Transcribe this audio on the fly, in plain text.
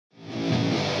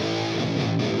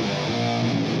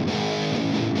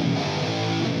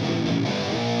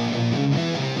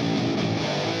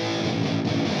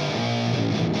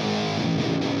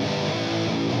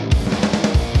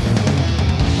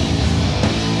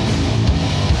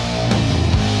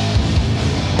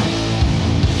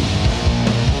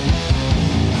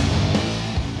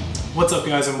What's up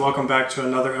guys, and welcome back to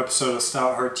another episode of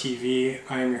Stout Heart TV.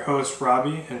 I am your host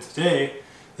Robbie, and today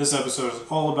this episode is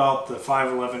all about the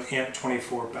 511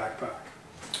 AMP24 backpack.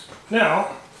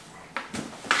 Now,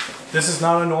 this is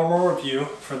not a normal review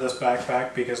for this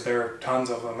backpack because there are tons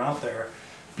of them out there.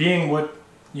 Being what,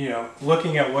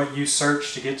 looking at what you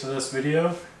search to get to this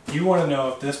video, you want to know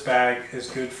if this bag is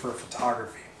good for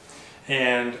photography.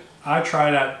 And I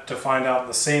tried to find out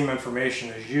the same information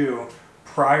as you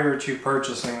prior to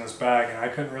purchasing this bag, and I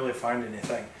couldn't really find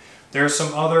anything. There's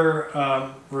some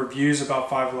other reviews about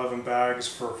 511 bags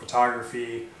for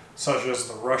photography, such as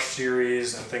the Rush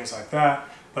series and things like that,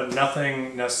 but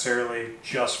nothing necessarily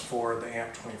just for the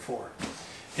AMP24.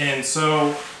 And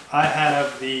so I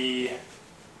have the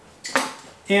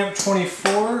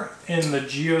AMP24 in the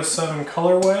Geo 7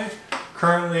 colorway.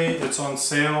 Currently it's on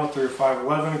sale through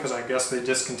 511 because I guess they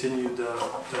discontinued the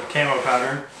camo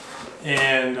pattern.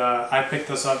 And I picked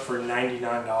this up for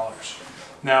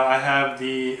 $99. Now I have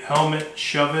the helmet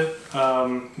shove it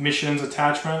missions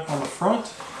attachment on the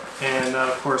front, and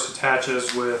of course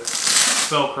attaches with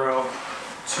Velcro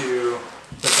to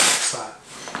the back side.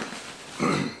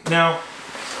 Now,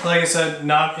 like I said,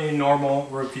 not a normal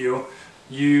review.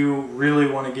 You really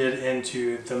want to get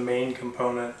into the main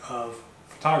component of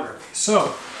photography. So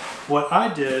what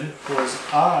I did was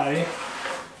I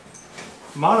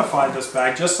modified this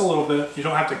bag just a little bit. You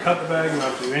don't have to cut the bag, you don't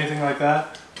have to do anything like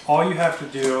that. All you have to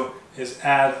do is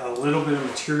add a little bit of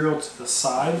material to the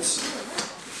sides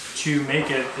to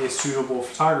make it a suitable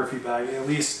photography bag, at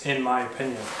least in my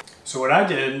opinion. So what I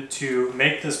did to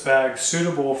make this bag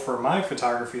suitable for my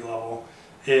photography level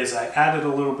is I added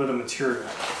a little bit of material.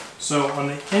 So on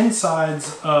the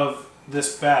insides of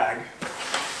this bag,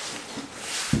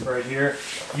 right here,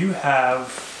 you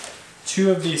have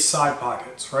two of these side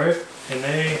pockets, right? And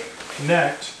they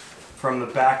connect from the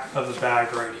back of the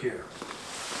bag right here.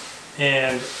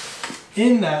 And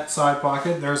in that side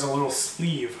pocket, there's a little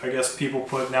sleeve. I guess people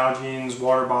put Nalgene's,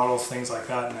 water bottles, things like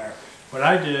that in there. What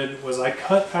I did was I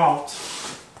cut out,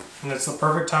 and it's the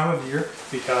perfect time of year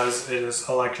because it is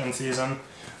election season.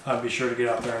 Be sure to get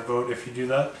out there and vote if you do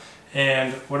that.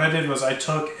 And what I did was I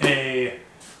took a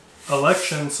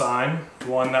election sign,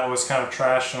 one that was kind of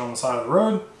trashed on the side of the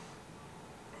road,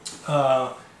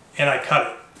 and I cut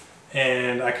it.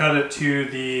 And I cut it to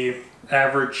the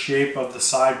average shape of the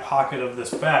side pocket of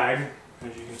this bag.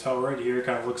 As you can tell right here, it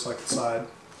kind of looks like the side.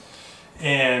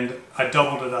 And I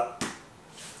doubled it up.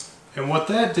 And what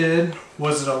that did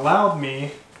was it allowed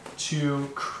me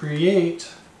to create,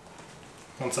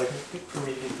 one second for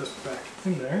me to get this back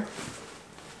in there.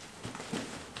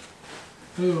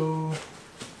 Ooh.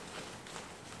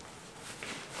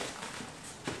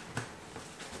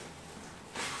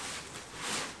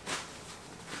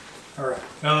 Alright,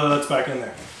 now that that's back in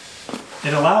there.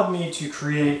 It allowed me to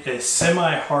create a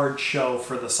semi-hard shell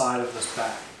for the side of this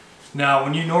bag. Now,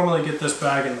 when you normally get this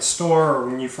bag in the store, or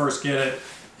when you first get it,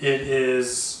 it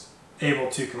is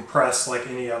able to compress like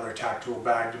any other tactical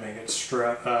bag to make it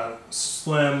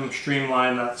slim,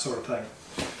 streamlined, that sort of thing.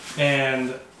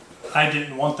 And I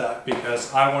didn't want that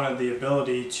because I wanted the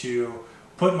ability to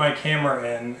put my camera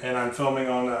in, and I'm filming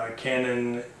on a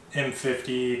Canon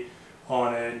M50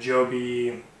 on a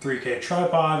Joby 3K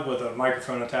tripod with a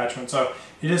microphone attachment. So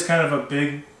it is kind of a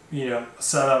big,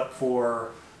 setup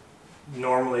for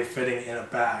normally fitting in a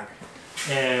bag.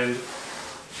 And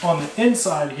on the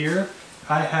inside here,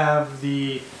 I have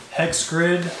the hex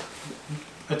grid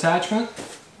attachment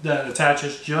that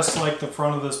attaches just like the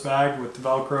front of this bag with the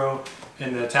Velcro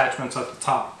and the attachments at the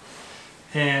top.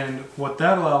 And what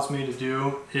that allows me to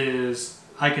do is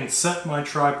I can set my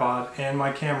tripod and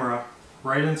my camera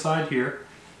right inside here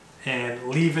and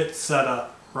leave it set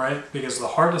up, right? Because the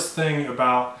hardest thing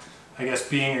about, I guess,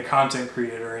 being a content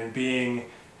creator and being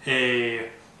a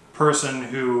person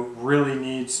who really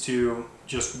needs to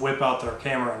just whip out their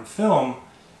camera and film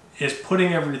is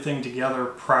putting everything together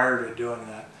prior to doing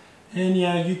that. And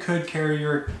yeah, you could carry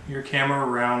your camera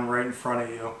around right in front of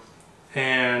you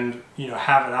and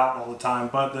have it out all the time,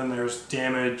 but then there's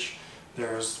damage.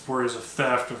 There's worries of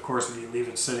theft, of course, if you leave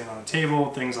it sitting on a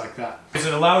table, things like that. Because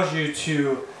it allows you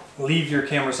to leave your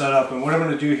camera set up, and what I'm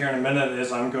going to do here in a minute is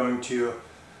I'm going to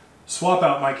swap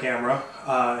out my camera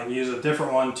and use a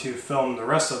different one to film the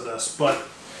rest of this. But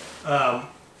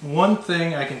one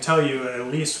thing I can tell you, at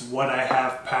least what I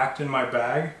have packed in my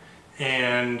bag,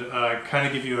 and kind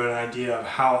of give you an idea of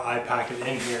how I pack it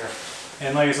in here.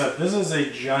 And like I said, this is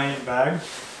a giant bag,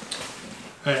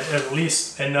 at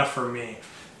least enough for me.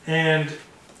 And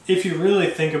if you really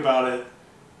think about it,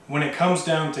 when it comes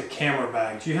down to camera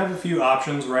bags, you have a few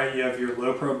options, right? You have your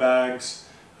low pro bags,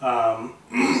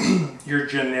 your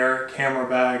generic camera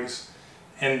bags,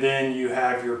 and then you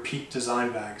have your Peak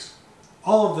Design bags.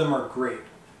 All of them are great.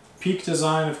 Peak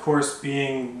Design, of course,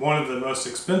 being one of the most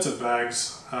expensive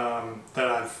bags that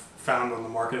I've found on the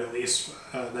market, at least,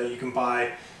 that you can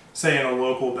buy, say, in a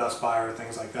local Best Buy or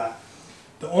things like that.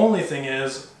 The only thing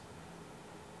is,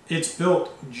 it's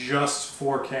built just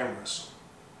for cameras.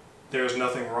 There's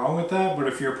nothing wrong with that, but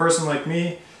if you're a person like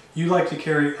me, you like to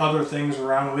carry other things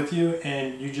around with you,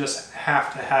 and you just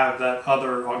have to have that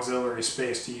other auxiliary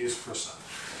space to use for stuff.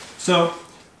 So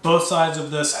both sides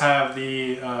of this have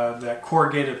the that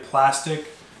corrugated plastic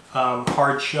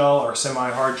hard shell or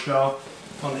semi-hard shell.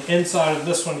 On the inside of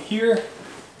this one here,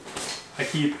 I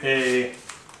keep a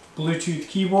Bluetooth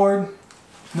keyboard.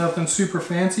 Nothing super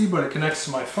fancy, but it connects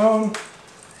to my phone,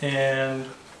 and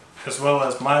as well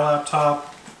as my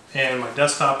laptop and my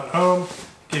desktop at home.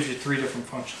 Gives you 3 different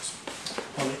functions.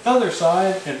 On the other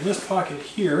side, in this pocket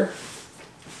here,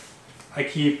 I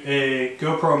keep a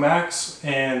GoPro Max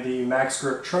and the Max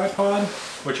Grip tripod,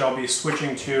 which I'll be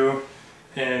switching to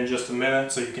in just a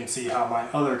minute so you can see how my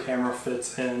other camera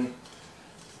fits in.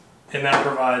 And that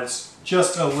provides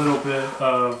just a little bit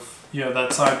of,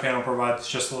 that side panel provides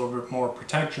just a little bit more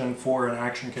protection for an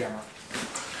action camera.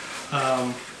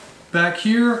 Back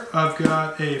here, I've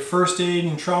got a first aid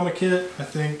and trauma kit. I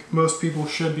think most people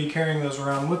should be carrying those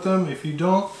around with them. If you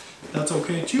don't, that's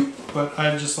okay too, but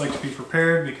I just like to be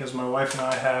prepared because my wife and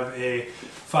I have a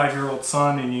 5-year-old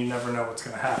son, and you never know what's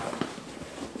going to happen.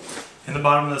 In the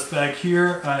bottom of this bag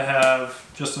here, I have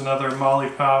just another MOLLE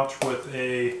pouch with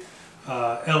a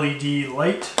LED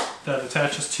light that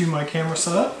attaches to my camera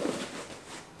setup.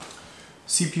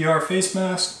 CPR face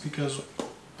mask, because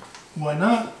why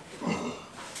not?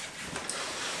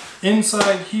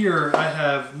 Inside here, I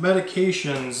have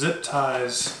medication, zip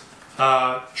ties,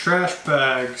 trash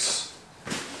bags.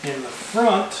 In the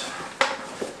front,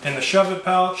 in the shove it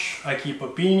pouch, I keep a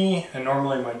beanie, and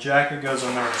normally my jacket goes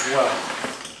in there as well.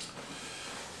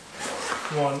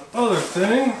 One other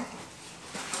thing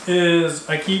is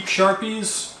I keep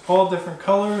Sharpies, all different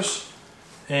colors,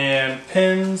 and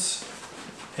pens,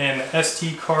 and an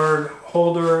SD card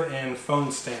holder and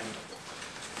phone stand.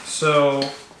 So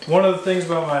one of the things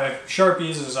about my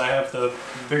Sharpies is I have the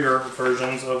bigger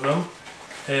versions of them,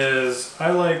 is I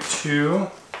like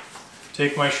to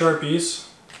take my Sharpies,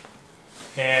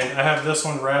 and I have this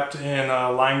one wrapped in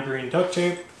lime green duct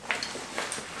tape.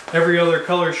 Every other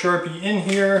color Sharpie in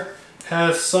here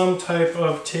has some type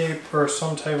of tape or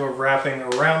some type of wrapping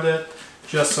around it,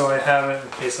 just so I have it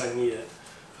in case I need it.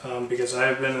 Because I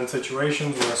have been in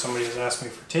situations where somebody has asked me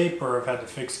for tape, or I've had to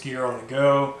fix gear on the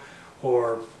go,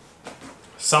 or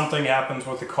something happens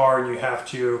with the car and you have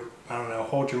to, I don't know,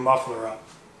 hold your muffler up.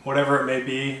 Whatever it may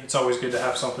be, it's always good to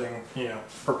have something,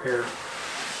 prepared.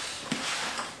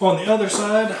 On the other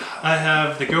side, I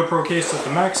have the GoPro case that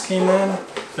the Max came in.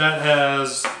 That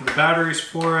has the batteries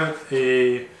for it,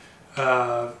 a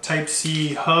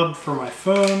Type-C hub for my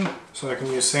phone, so I can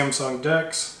use Samsung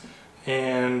DeX,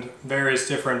 and various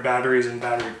different batteries and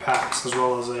battery packs, as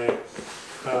well as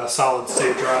a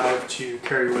solid-state drive to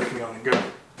carry with me on the go.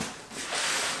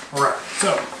 Alright,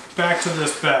 so back to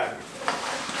this bag.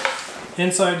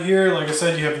 Inside here, like I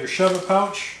said, you have your shove it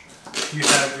pouch. You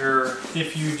have your,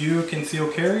 if you do conceal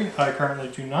carry, I currently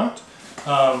do not.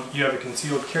 You have a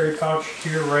concealed carry pouch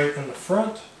here right in the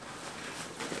front.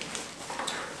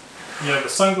 You have a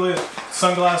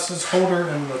sunglasses holder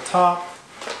in the top,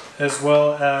 as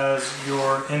well as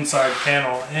your inside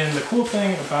panel. And the cool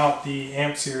thing about the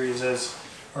AMP series is,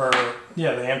 the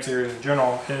AMP series in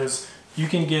general, is you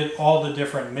can get all the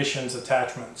different missions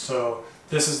attachments. So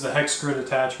this is the hex grid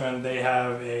attachment. They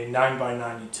have a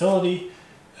 9x9 utility,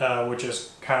 which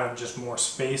is kind of just more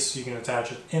space. You can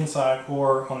attach it inside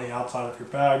or on the outside of your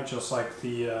bag, just like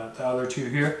the other two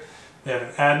here. They have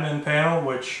an admin panel,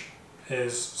 which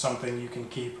is something you can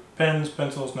keep pens,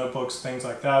 pencils, notebooks, things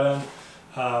like that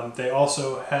in. They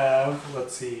also have,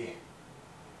 let's see,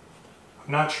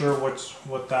 I'm not sure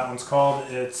what that one's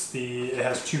called. It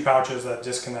has 2 pouches that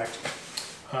disconnect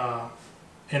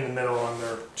in the middle, and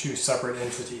they're 2 separate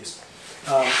entities.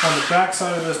 On the back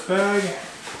side of this bag,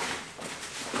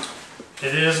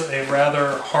 it is a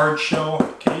rather hard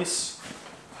shell case,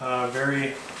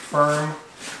 very firm,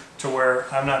 to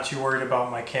where I'm not too worried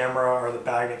about my camera or the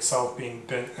bag itself being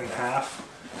bent in half.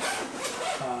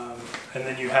 And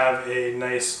then you have a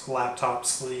nice laptop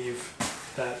sleeve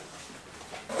that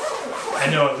I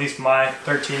know at least my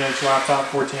 13-inch laptop,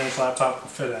 14-inch laptop will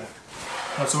fit in.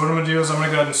 So what I'm going to do is I'm going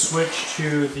to go ahead and switch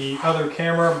to the other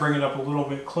camera, bring it up a little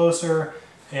bit closer,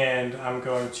 and I'm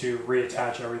going to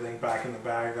reattach everything back in the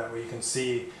bag. That way you can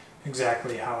see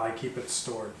exactly how I keep it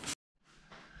stored.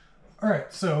 All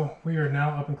right, so we are now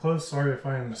up and close. Sorry if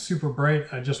I am super bright.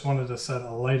 I just wanted to set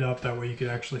a light up that way you could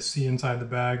actually see inside the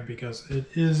bag, because it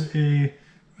is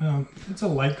it's a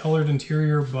light colored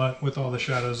interior, but with all the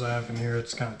shadows I have in here,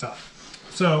 it's kind of tough.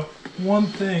 So one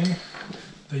thing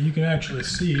that you can actually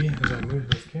see as I move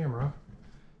this camera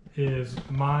is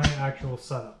my actual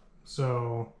setup.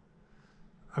 So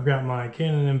I've got my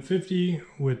Canon M50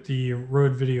 with the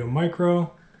Rode Video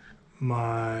Micro,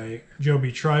 my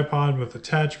Joby tripod with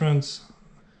attachments,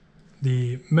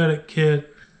 the medic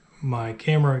kit, my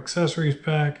camera accessories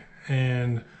pack,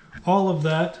 and all of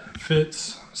that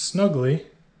fits snugly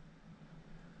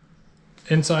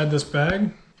inside this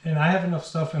bag. And I have enough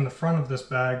stuff in the front of this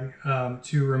bag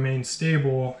to remain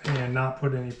stable and not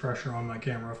put any pressure on my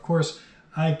camera. Of course,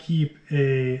 I keep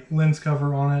a lens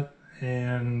cover on it,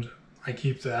 and I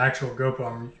keep the actual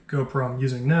GoPro I'm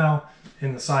using now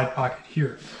in the side pocket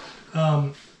here.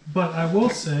 But I will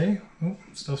say, oh,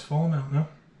 stuff's falling out now,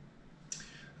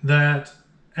 that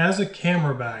as a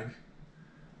camera bag,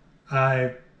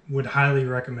 I would highly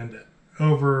recommend it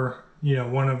over,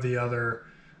 one of the other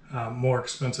more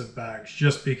expensive bags,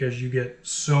 just because you get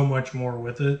so much more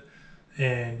with it,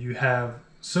 and you have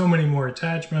so many more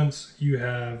attachments. You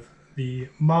have the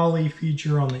MOLLE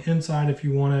feature on the inside if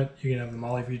you want it. You can have the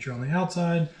MOLLE feature on the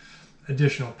outside,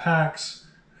 additional packs,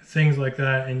 things like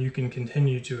that, and you can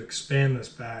continue to expand this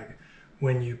bag.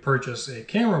 When you purchase a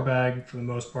camera bag, for the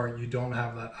most part, you don't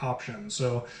have that option.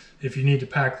 So if you need to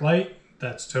pack light,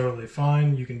 that's totally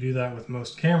fine. You can do that with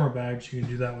most camera bags. You can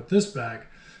do that with this bag.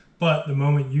 But the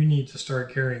moment you need to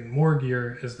start carrying more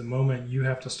gear is the moment you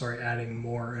have to start adding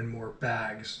more and more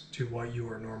bags to what you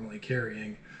are normally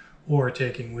carrying or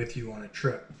taking with you on a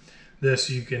trip. This,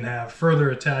 you can have further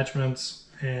attachments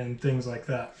and things like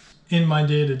that. In my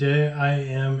day-to-day, I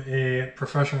am a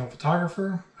professional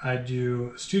photographer. I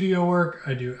do studio work,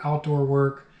 I do outdoor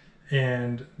work,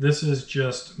 and this is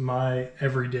just my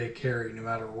everyday carry no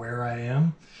matter where I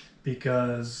am,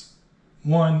 because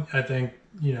one, I think,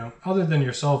 other than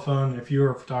your cell phone, if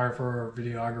you're a photographer or a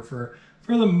videographer,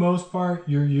 for the most part,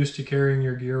 you're used to carrying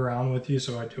your gear around with you,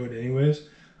 so I do it anyways.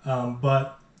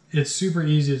 But it's super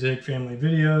easy to take family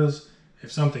videos.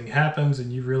 If something happens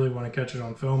and you really want to catch it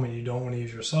on film and you don't want to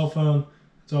use your cell phone,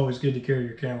 it's always good to carry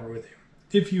your camera with you.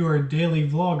 If you are a daily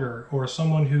vlogger or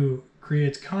someone who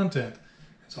creates content,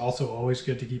 it's also always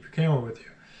good to keep your camera with you.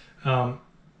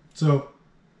 So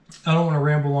I don't want to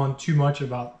ramble on too much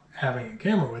about having a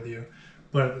camera with you,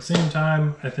 but at the same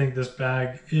time, I think this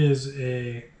bag is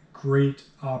a great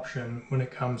option when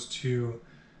it comes to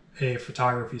a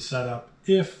photography setup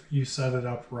if you set it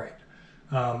up right.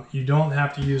 You don't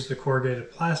have to use the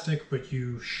corrugated plastic, but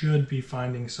you should be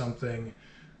finding something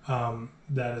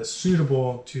that is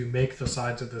suitable to make the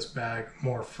sides of this bag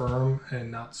more firm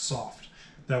and not soft.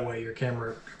 That way your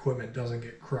camera equipment doesn't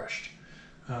get crushed.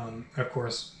 Of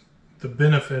course, the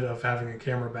benefit of having a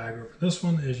camera bag over this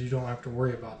one is you don't have to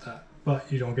worry about that,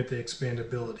 but you don't get the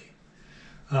expandability.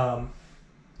 One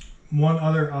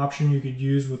other option you could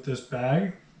use with this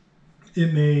bag,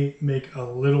 it may make a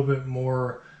little bit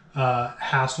more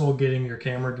hassle getting your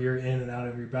camera gear in and out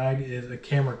of your bag, is a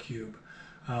camera cube.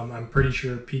 I'm pretty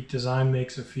sure Peak Design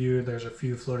makes a few. There's a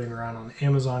few floating around on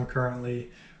Amazon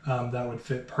currently that would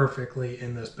fit perfectly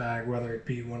in this bag, whether it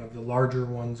be one of the larger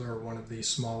ones or one of the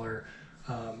smaller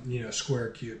square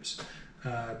cubes.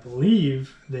 I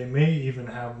believe they may even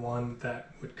have one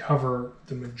that would cover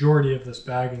the majority of this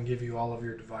bag and give you all of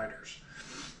your dividers.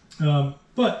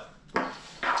 But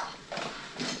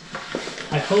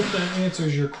I hope that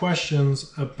answers your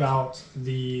questions about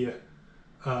the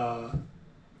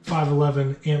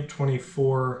 511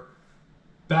 AMP24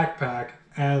 backpack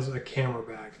as a camera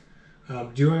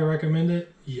bag. Do I recommend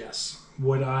it? Yes.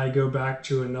 Would I go back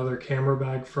to another camera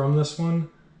bag from this one?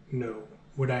 No.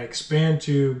 Would I expand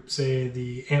to, say,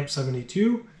 the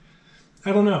AMP72?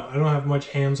 I don't know. I don't have much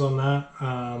hands on that,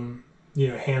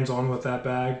 hands-on with that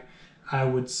bag. I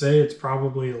would say it's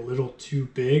probably a little too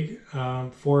big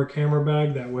for a camera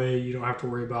bag. That way you don't have to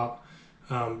worry about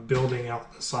building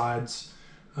out the sides.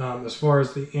 As far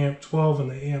as the AMP12 and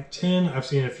the AMP10, I've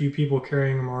seen a few people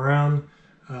carrying them around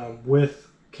with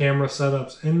camera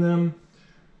setups in them.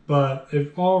 But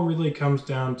it all really comes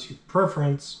down to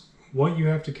preference, what you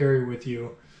have to carry with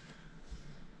you,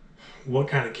 what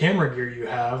kind of camera gear you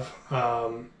have,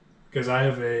 because I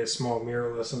have a small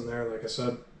mirrorless in there, like I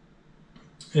said,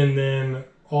 and then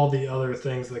all the other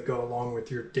things that go along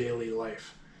with your daily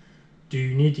life. Do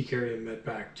you need to carry a med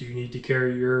pack? Do you need to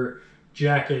carry your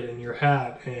jacket and your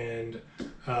hat and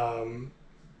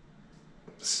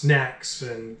snacks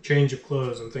and change of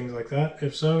clothes and things like that?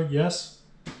 If so, yes,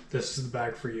 this is the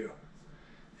bag for you.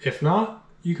 If not,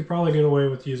 you could probably get away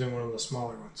with using one of the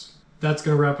smaller ones. That's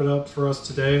going to wrap it up for us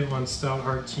today on Stout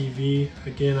Heart TV.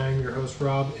 Again, I am your host,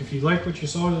 Rob. If you like what you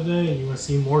saw today and you want to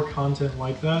see more content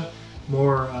like that,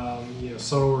 more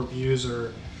subtle reviews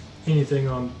or anything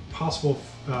on possible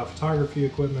photography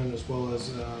equipment as well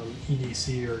as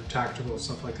EDC or tactical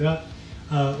stuff like that,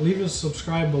 leave us a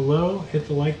subscribe below, hit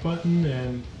the like button,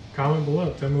 and comment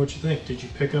below. Tell me what you think. Did you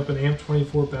pick up an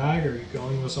AMP24 bag? Are you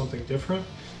going with something different?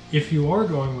 If you are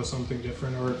going with something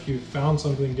different, or if you found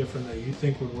something different that you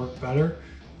think would work better,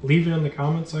 leave it in the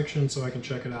comment section so I can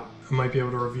check it out. I might be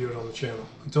able to review it on the channel.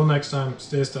 Until next time,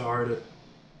 stay stout-hearted.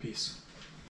 Peace.